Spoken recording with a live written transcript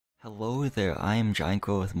Hello there, I am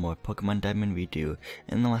GiantGrotle with more Pokemon Diamond Redo.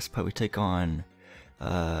 In the last part we took on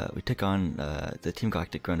the Team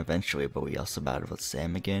Galactic Grown eventually, but we also battled with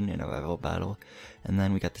Sam again in a rival battle. And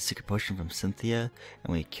then we got the secret potion from Cynthia,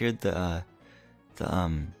 and we cured the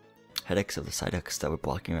headaches of the Psyducks that were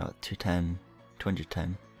blocking out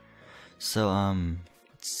 210. So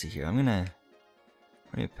let's see here, I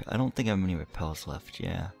don't think I have many repels left,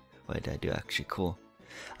 yeah. What did I do actually? Cool.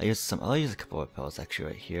 I'll use a couple of repels actually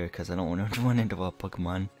right here because I don't want to run into wild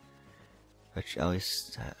Pokemon. Actually, I'll at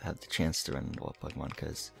least have the chance to run into wild Pokemon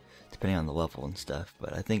because depending on the level and stuff.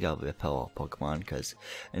 But I think I'll repel all Pokemon because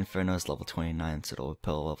Inferno is level 29, so it'll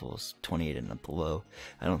repel levels 28 and below.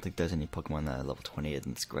 I don't think there's any Pokemon that are level 28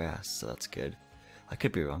 in this grass, so that's good. I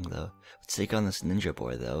could be wrong though. Let's take on this ninja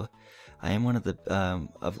boy though. I am one of the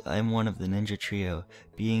ninja trio.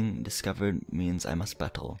 Being discovered means I must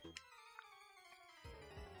battle.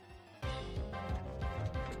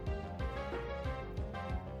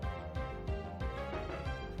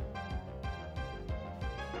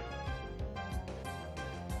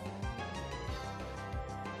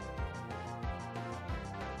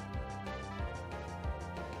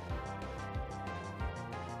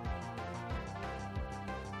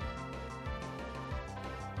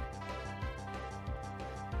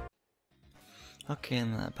 Okay,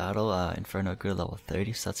 in that battle, Inferno grew level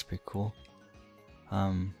 30, so that's pretty cool.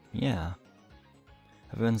 Yeah.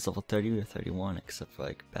 Everyone's level 30 or 31, except for,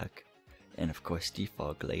 like, Beck. And, of course,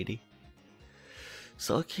 Defog Lady.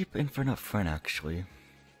 So I'll keep Inferno up front, actually.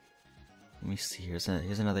 Let me see, here's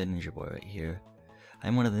another ninja boy right here.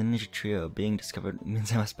 I'm one of the ninja trio. Being discovered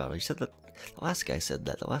means I must battle. You said that, the last guy said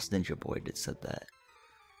that, the last ninja boy said that.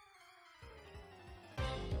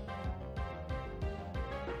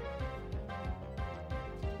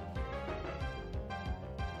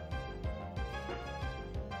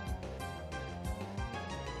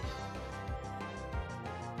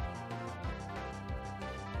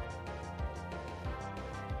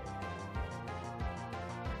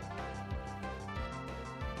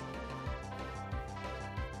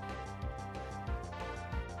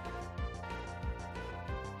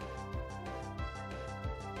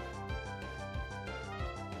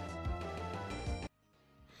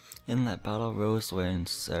 In that battle, Rose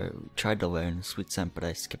tried to learn Sweet Scent, but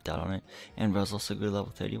I skipped out on it, and Rose also grew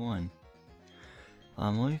level 31.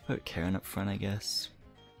 Let me put Karen up front, I guess.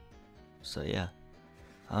 So yeah.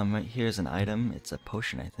 Right here is an item. It's a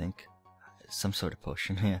potion, I think. Some sort of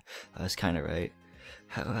potion, yeah. I was kinda right.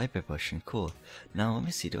 Hyper potion, cool. Now, let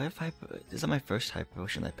me see, do I have hyper... Is that my first hyper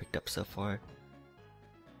potion that I picked up so far?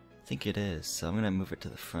 I think it is, so I'm gonna move it to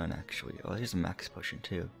the front, actually. Oh, here's a max potion,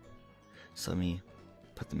 too. So let me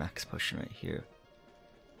put the max potion right here.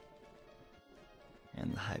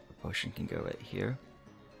 And the hyper potion can go right here.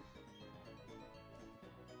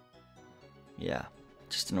 Yeah,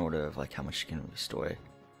 just in order of like how much you can restore.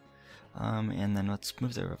 And then let's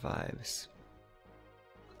move the revives.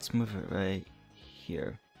 Let's move it right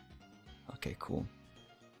here. Okay, cool.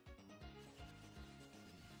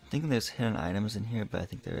 I think there's hidden items in here, but I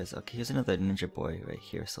think there is. Okay, here's another ninja boy right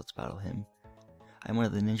here, so let's battle him. I'm one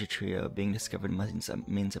of the ninja trio. Being discovered means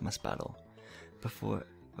I must battle.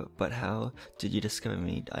 But how did you discover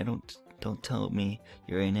me? Don't tell me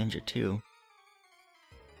you're a ninja too.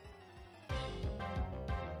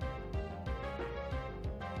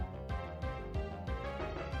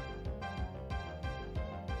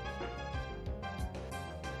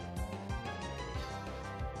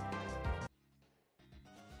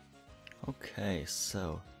 Okay,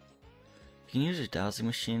 so you can use your dowsing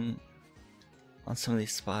machine on some of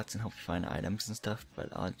these spots and help you find items and stuff, but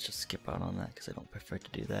I'll just skip out on that because I don't prefer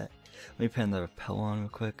to do that. Let me put the repel on real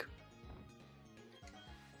quick.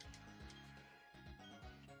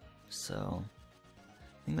 So,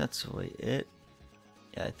 I think that's really it.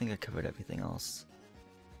 Yeah, I think I covered everything else.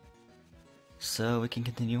 So we can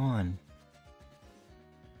continue on.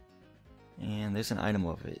 And there's an item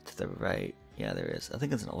over it to the right. Yeah, there is. I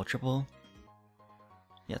think it's an Ultra Ball.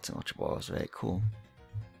 Yeah, it's an Ultra Ball, I was right, cool.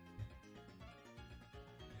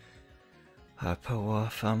 Pull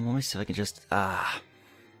off. Let me see if I can just. What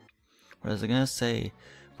was I gonna say?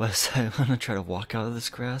 Was I wanna try to walk out of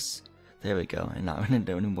this grass? There we go, and not run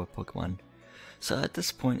into any more Pokemon. So at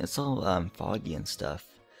this point, it's all foggy and stuff.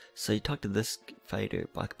 So you talk to this fighter,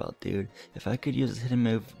 Black Belt dude. If I could use his hidden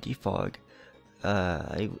move, Defog,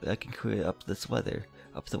 I can create up the weather.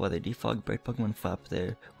 Defog, bright Pokemon fly up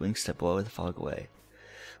there, wings step blow the fog away.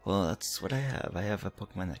 Well, that's what I have. I have a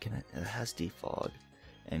Pokemon that has Defog.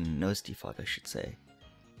 And knows Defog, I should say.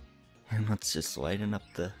 And let's just lighten up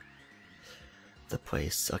the the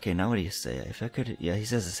place. Okay, now what do you say? If I could, yeah, he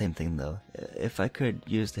says the same thing though. If I could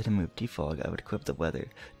use the hidden move Defog, I would equip the weather.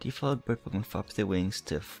 Defog, bird Pokemon flop their wings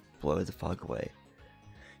to blow the fog away.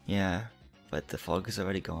 Yeah, but the fog is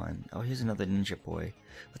already gone. Oh, here's another ninja boy.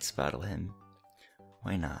 Let's battle him.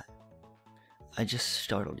 Why not? I just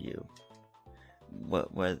startled you.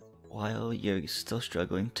 While you're still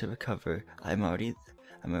struggling to recover, I'll already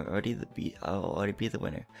be the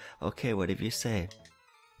winner. Okay, whatever you say.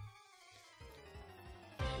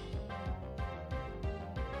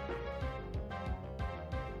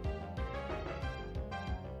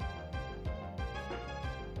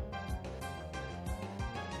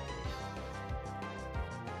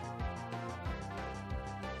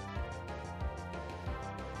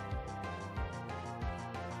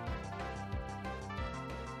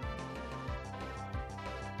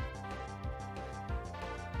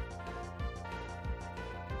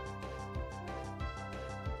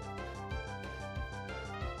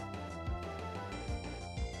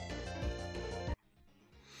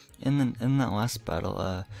 In that last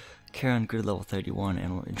battle, Karen grew to level 31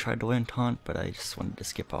 and tried to learn Taunt, but I just wanted to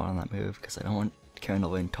skip out on that move because I don't want Karen to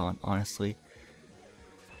learn Taunt, honestly.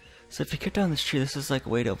 So if you cut down this tree, this is like a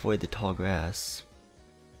way to avoid the tall grass.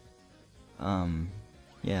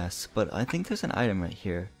 Yes, but I think there's an item right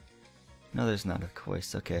here. No, there's not, of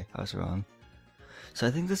course. Okay, I was wrong. So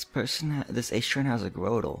I think this Ace Trainer has a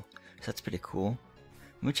Grotle. So that's pretty cool.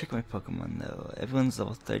 Let me check my Pokemon though. Everyone's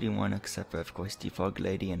level 31 except for, of course, Defog,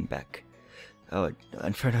 Lady, and Beck. Oh,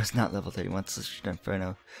 Inferno's not level 31, so let's just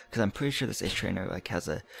Inferno. Because I'm pretty sure this Ace Trainer like has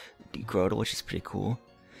a Grotle, which is pretty cool.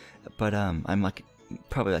 But I'm like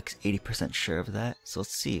probably like 80% sure of that. So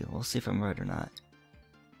let's see. We'll see if I'm right or not.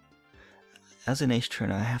 As an Ace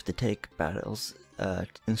Trainer, I have to take battles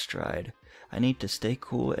in stride. I need to stay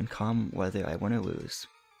cool and calm whether I win or lose.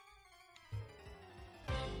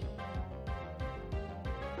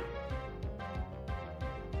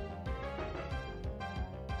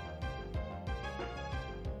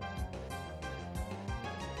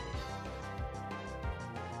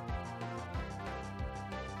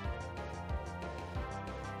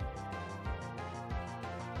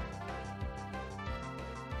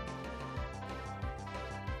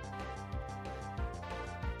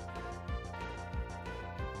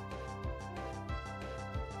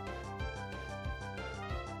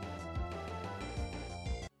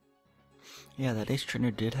 Yeah, that Ace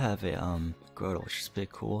Trainer did have a Grotle, which is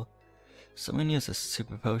pretty cool. So I'm gonna use a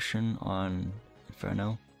Super Potion on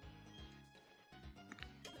Inferno.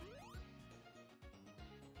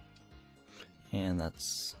 And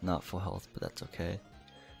that's not full health, but that's okay.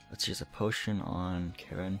 Let's use a potion on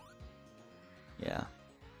Karen. Yeah.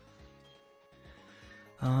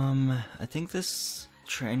 I think this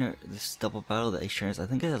double battle, the Ace Trainers, I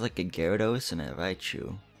think it has like a Gyarados and a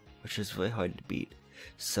Raichu, which is really hard to beat.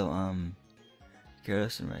 So,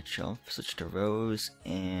 Gyarados and Raichu. I'll switch to Rose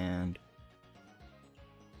and...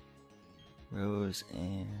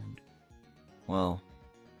 well,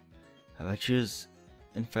 if I choose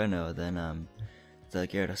Inferno, then, the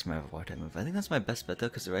Gyarados might have a water type move. I think that's my best bet though,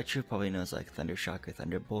 because the Raichu probably knows like Thunder Shock or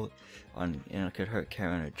Thunderbolt on, it could hurt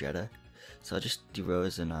Karen or Jetta. So I'll just do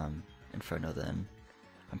Rose and Inferno then.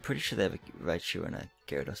 I'm pretty sure they have a Raichu and a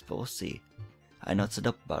Gyarados, but we'll see. I know it's a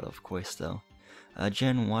double battle, of course, though.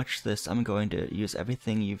 Jen, watch this. I'm going to use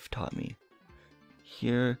everything you've taught me.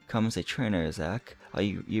 Here comes a trainer, Zach. Are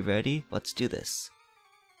you ready? Let's do this.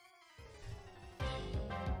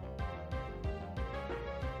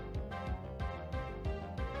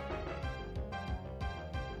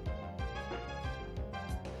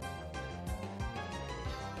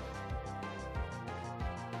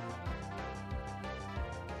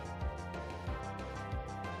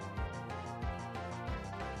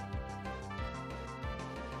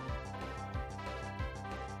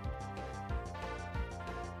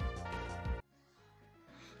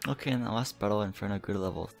 Okay, in the last battle, Inferno grew to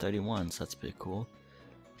level 31, so that's pretty cool.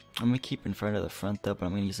 I'm gonna keep Inferno at the front though, but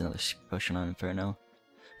I'm gonna use another potion on Inferno.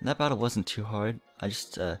 And that battle wasn't too hard. I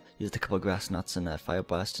just used a couple of Grass Nuts and a Fire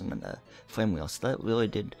Blast and a Flame Wheel, so that really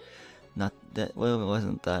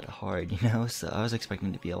wasn't that hard, you know? So I was expecting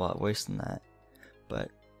it to be a lot worse than that.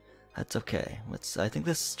 But that's okay. I think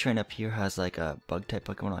this train up here has like a bug type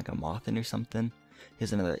Pokemon, like a Mothin or something.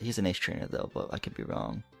 He's an Ace Trainer though, but I could be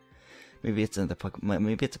wrong. Maybe it's another Pokemon.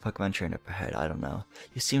 Maybe it's a Pokemon trainer up ahead. I don't know.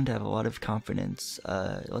 You seem to have a lot of confidence.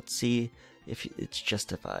 Let's see if it's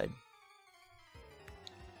justified.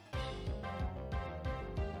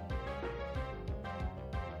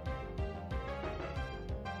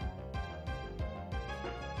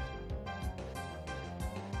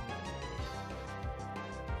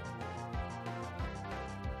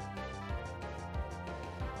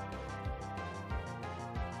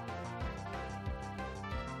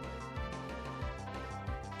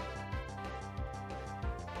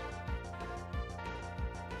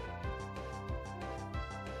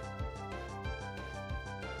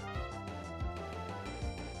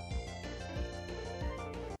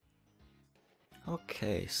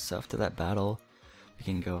 Okay, so after that battle, we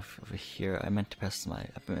can go over here. I meant to press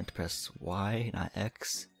Y, not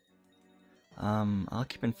X. I'll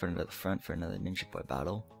keep in front of the front for another ninja boy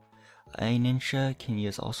battle. A ninja can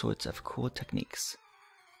use all sorts of cool techniques.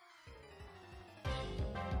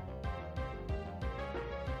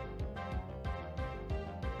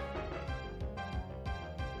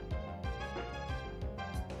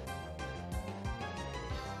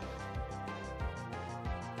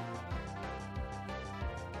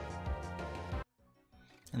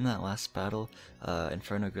 In that last battle,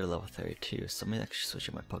 Inferno grew to level 32, so let me actually switch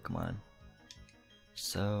up my Pokemon.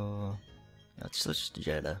 So, let's switch to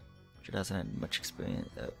Jetta. Jetta hasn't had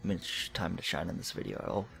much time to shine in this video at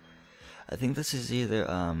all. I think this is either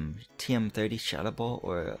TM30 Shadow Ball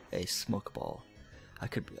or a Smoke Ball. I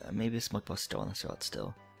could, maybe a Smoke Ball's still on this route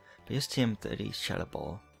still. But here's TM30 Shadow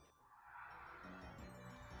Ball.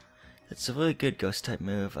 It's a really good ghost type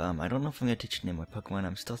move. I don't know if I'm going to teach it to my Pokemon.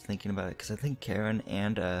 I'm still thinking about it because I think Karen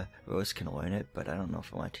and Rose can learn it, but I don't know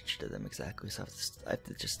if I want to teach it to them exactly, so I have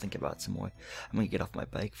to just think about it some more. I'm going to get off my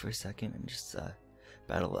bike for a second and just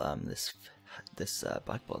battle this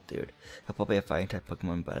Black Ball dude. He'll probably have Fire type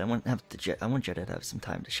Pokemon, but I want Jetta to have some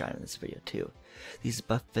time to shine in this video too. This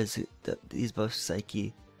buff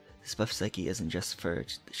Psyche isn't just for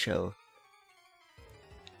the show.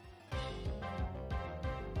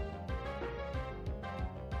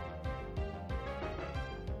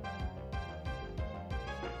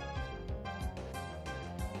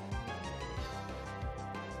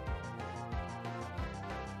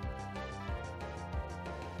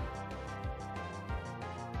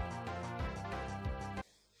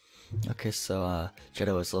 Okay, so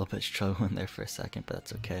Jetta was a little bit struggling there for a second, but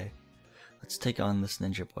that's okay. Let's take on this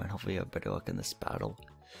ninja boy and hopefully have better luck in this battle.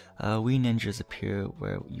 We ninjas appear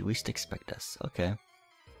where you least expect us. Okay.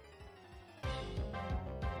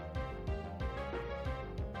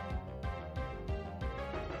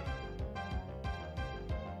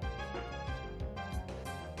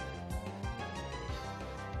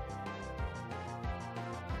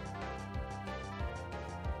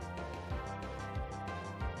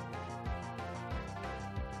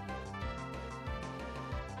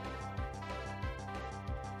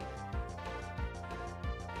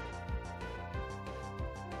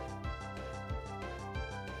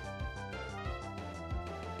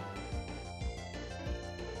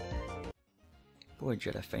 Boy,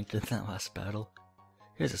 Jetta fainted in that last battle.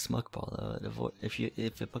 Here's a Smoke Ball though. If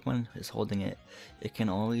a Pokemon is holding it, it can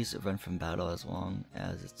always run from battle as long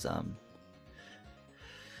as it's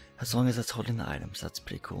holding the items. That's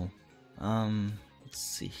pretty cool. Let's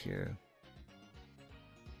see here.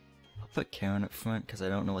 I'll put Karen up front because I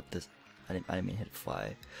don't know what this. I didn't mean hit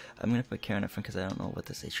fly. I'm gonna put Karen up front because I don't know what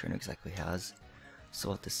this H-Trainer exactly has. So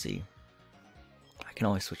we'll have to see. I can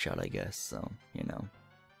always switch out, I guess. So you know.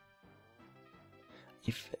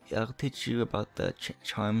 I'll teach you about the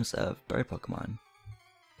charms of bird Pokemon.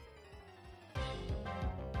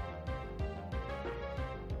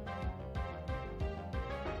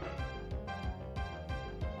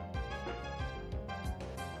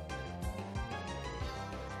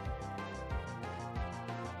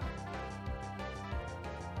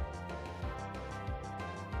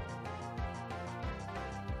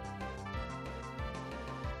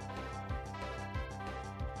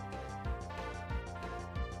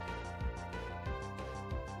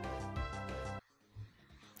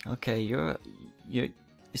 Okay, you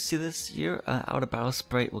see this? Your out of battle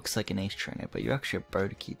sprite looks like an Ace Trainer, but you're actually a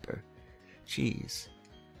bird keeper. Jeez.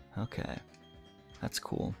 Okay, that's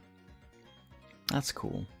cool. That's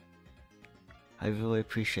cool. I really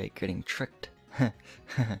appreciate getting tricked.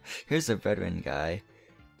 Here's a veteran guy.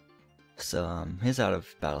 So his out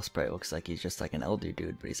of battle sprite looks like he's just like an elder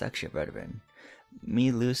dude, but he's actually a veteran.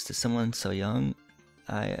 Me lose to someone so young?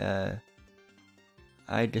 I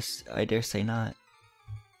dare say not.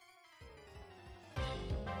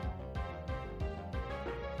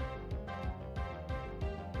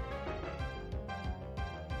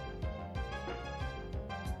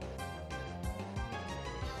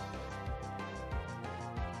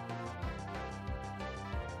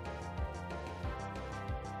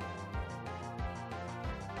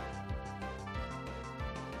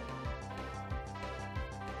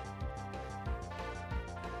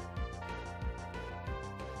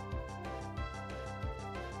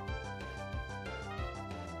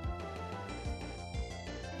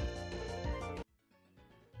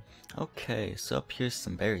 Okay, so up here's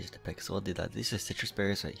some berries to pick, so we'll do that. These are citrus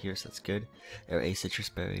berries right here, so that's good. Or a citrus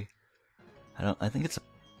berry. I don't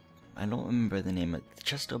remember the name of it.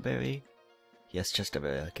 Chesto berry? Yes, Chesto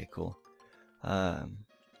berry, okay, cool. I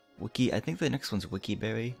think the next one's Wiki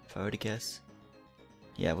berry, if I were to guess.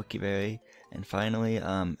 Yeah, Wikiberry. And finally,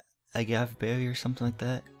 Agavberry or something like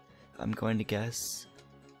that. I'm going to guess.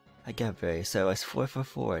 Agavberry. So it's 4 for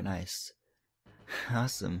 4. Nice.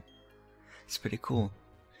 Awesome. It's pretty cool.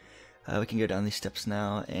 We can go down these steps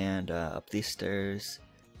now and up these stairs.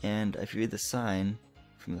 And if you read the sign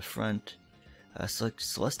from the front,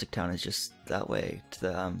 Celestic Town is just that way to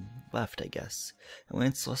the left, I guess. And we're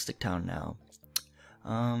in Celestic Town now.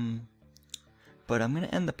 But I'm gonna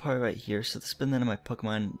end the part right here. So this has been the end of my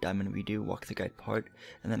Pokemon Diamond Redo walkthrough guide part,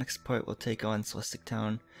 and the next part we'll take on Celestic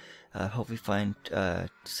Town. Hopefully find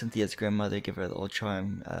Cynthia's grandmother, give her the old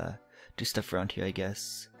charm, do stuff around here, I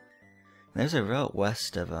guess. And there's a route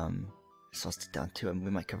west of Celestic Town too, and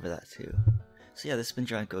we might cover that too. So yeah, this has been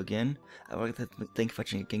GiantGrotle again. I would like to thank you for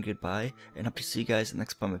watching again, goodbye, and hope to see you guys in the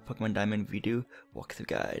next part of my Pokemon Diamond Redo walkthrough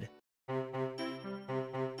guide.